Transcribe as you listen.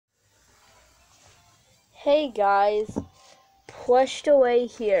Hey guys, Pushed Away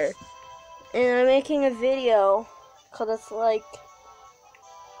here, and I'm making a video because it's like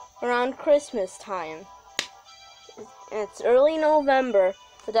around Christmas time. And it's early November,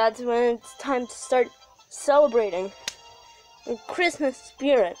 but that's when it's time to start celebrating the Christmas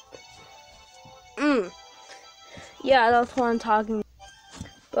spirit. Yeah, that's what I'm talking about.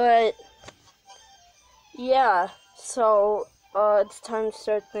 But yeah, so it's time to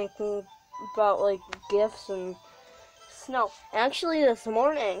start thinking about like gifts and snow. Actually, this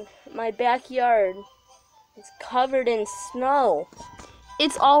morning, my backyard is covered in snow.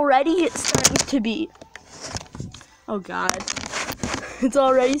 It's already starting to be... Oh God. It's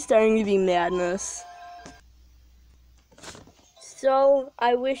already starting to be madness. So,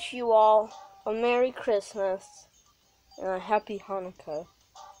 I wish you all a Merry Christmas and a Happy Hanukkah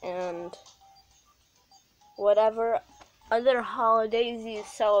and whatever other holidays you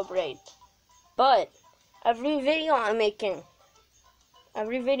celebrate. But every video I'll make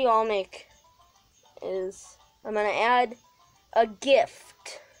is I'm gonna add a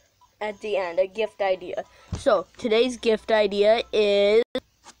gift at the end, a gift idea. So today's gift idea is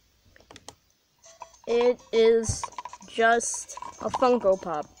just a Funko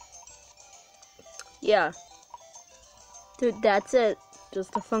Pop. Yeah, dude, that's it.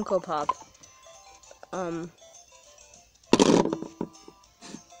 Just a Funko Pop.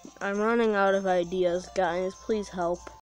 I'm running out of ideas, guys. Please help.